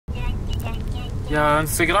يا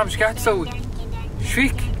انستغرام ايش قاعد تسوي؟ ايش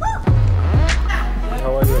فيك؟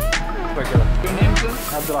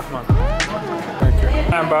 عبد الرحمن.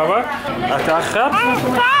 نعم بابا. اتاخر؟ الحين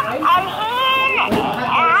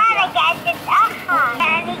انا قاعد اتاخر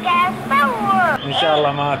يعني قاعد اصور. ان شاء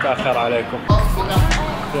الله ما اتاخر عليكم.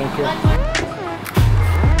 ثانك يو.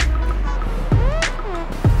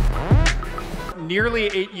 Nearly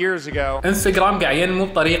 8 years ago, انستغرام قاعد ينمو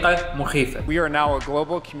بطريقة مخيفة. we are now a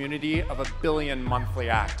global community of 1 billion monthly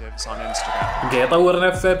actives on Instagram. قاعد يطور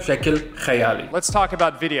نفسه بشكل خيالي. Let's talk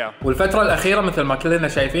about video. والفترة الأخيرة مثل ما كلنا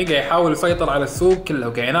شايفين قاعد يحاول يسيطر على السوق كله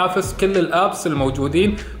وقاعد ينافس كل الابس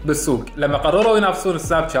الموجودين بالسوق. لما قرروا ينافسون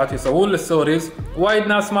السناب شات يسوون الستوريز، وايد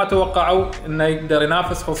ناس ما توقعوا انه يقدر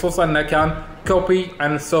ينافس، خصوصا انه كان كوبي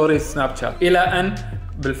عن ستوريز سناب شات، إلى أن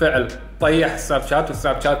بالفعل طيح سناب شات،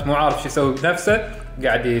 والسناب شات مو عارف شو يسوي بنفسه،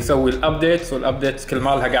 قاعد يسوي الابديتس، والابديتس كل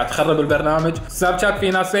مالها قاعد تخرب البرنامج. سناب شات في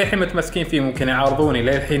ناس للحين متمسكين فيه، ممكن يعارضوني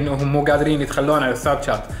للحين انهم مو قادرين يتخلون عن السناب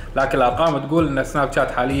شات، لكن الارقام تقول ان سناب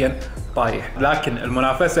شات حاليا طايح. لكن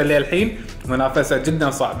المنافسه للحين منافسه جدا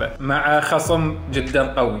صعبه مع خصم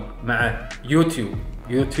جدا قوي، مع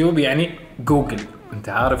يوتيوب يعني جوجل. انت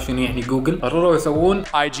عارف شنو يعني جوجل؟ قرروا يسوون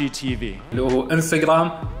IGTV. اللي هو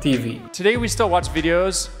انستغرام تي في. Today we still watch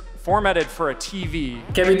videos formatted for a TV.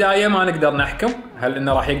 كبداية ما نقدر نحكم هل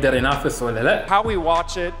انه راح يقدر ينافس ولا لا. How we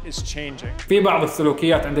watch it is changing. في بعض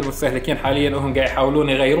السلوكيات عند المستهلكين حاليا وهم قاعد يحاولون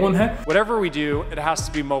يغيرونها. Whatever we do, it has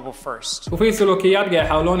to be mobile first. وفي سلوكيات قاعد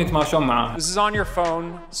يحاولون يتماشون معاها. This is on your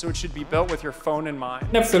phone, so it should be built with your phone in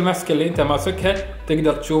mind. نفس المسكة اللي انت ماسكها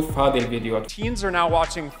تقدر تشوف هذه الفيديوهات. Teens are now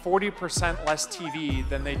watching 40% less TV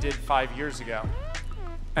than they did 5 years ago.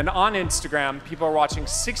 And on Instagram, people are watching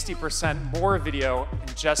 60% more video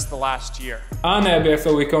in just the last year. أنا أبي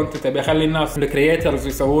أسوي كونتنت، أبي أخلي الناس الكرييترز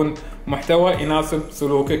يسوون محتوى يناسب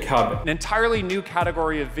سلوكك هذا. An entirely new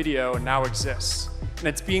category of video now exists, and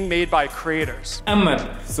it's being made by creators. أما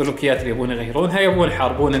السلوكيات اللي يبون يغيرونها، يبون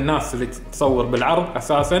يحاربون الناس اللي تصور بالعرض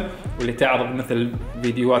أساساً واللي تعرض مثل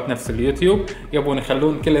فيديوهات نفس اليوتيوب، يبون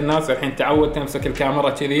يخلون كل الناس الحين تعود تمسك الكاميرا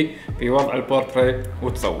كذي في وضع البورتري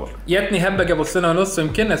وتصور. جتني هبة قبل سنة ونص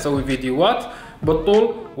يمكن أسوي فيديوهات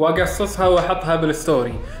بالطول واقصصها واحطها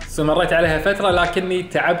بالستوري، استمريت عليها فترة لكني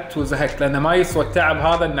تعبت وزهقت، لأن ما يسوى التعب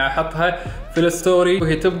هذا إن أحطها في الستوري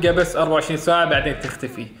وهي تبقى بس 24 ساعة بعدين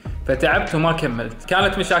تختفي، فتعبت وما كملت.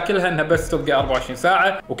 كانت مشاكلها انها بس تبقى 24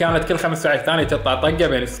 ساعة، وكانت كل 5 ساعات ثانية تطلع طقة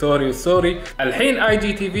بين ستوري وستوري. الحين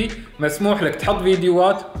IGTV مسموح لك تحط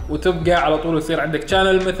فيديوهات وتبقى على طول يصير عندك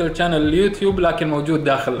شانل مثل شانل اليوتيوب لكن موجود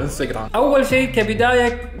داخل الانستغرام. اول شيء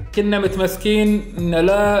كبداية كنا متمسكين ان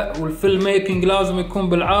لا، والفيلم ميكنج لازم يكون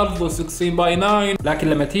بالعرض و16:9، لكن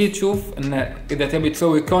لما تيجي تشوف ان اذا تبي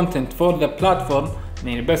تسوي كونتنت فور ذا بلاتفورم،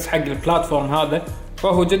 يعني بس حق البلاتفورم هذا،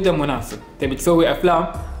 فهو جدا مناسب. تبي تسوي افلام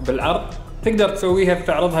بالعرض تقدر تسويها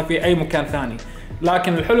تعرضها في اي مكان ثاني،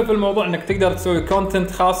 لكن الحلو في الموضوع انك تقدر تسوي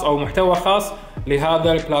كونتنت خاص او محتوى خاص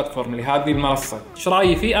لهذا البلاتفورم، لهذه المنصه. ايش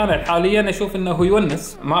رايي فيه؟ انا حاليا اشوف انه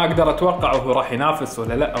يونس، ما اقدر اتوقع هو راح ينافس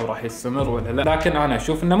ولا لا او راح يستمر ولا لا، لكن انا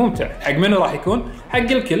اشوف انه ممتع. حق منو راح يكون؟ حق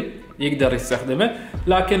الكل يقدر يستخدمه،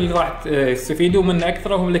 لكن اللي راح يستفيدوا منه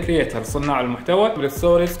اكثر هم الكرييتر، صناع المحتوى.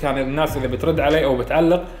 بالستوريز كان الناس اللي بترد علي او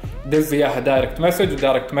بتعلق دز اياها دايركت مسج،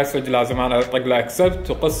 ودايركت مسج لازم انا اطق لها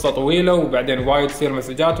اكسبت، وقصه طويله وبعدين وايد تصير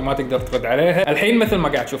مسجات وما تقدر ترد عليها. الحين مثل ما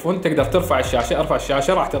قاعد تشوفون تقدر ترفع الشاشه، ارفع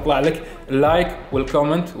الشاشه راح تطلع لك اللايك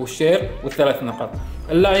والكومنت والشير والثلاث نقط.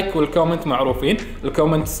 اللايك والكومنت معروفين،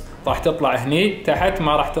 الكومنتس راح تطلع هني تحت،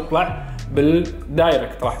 ما راح تطلع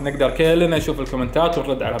بالدايركت، راح نقدر كلنا نشوف الكومنتات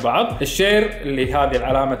ونرد على بعض. الشير اللي هذه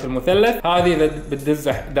العلامة المثلث، هذه اذا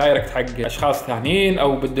بتدزه دايركت حق اشخاص ثانيين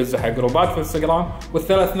او بتدزه حق جروبات في انستغرام.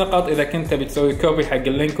 والثلاث نقط اذا كنت بتسوي كوبي حق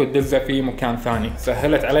اللينك وتدزه في مكان ثاني.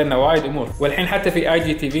 سهلت علينا وايد امور. والحين حتى في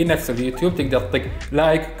IGTV نفس اليوتيوب تقدر تطق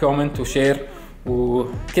لايك كومنت وشير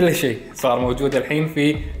وكل شيء صار موجود الحين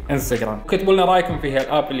في انستغرام. كتبوا لنا رايكم في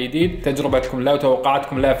هالاب الجديد، تجربتكم له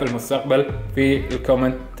وتوقعاتكم له في المستقبل في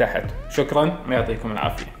الكومنت تحت. شكرا، ما يعطيكم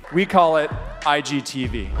العافيه. We call it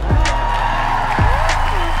IGTV.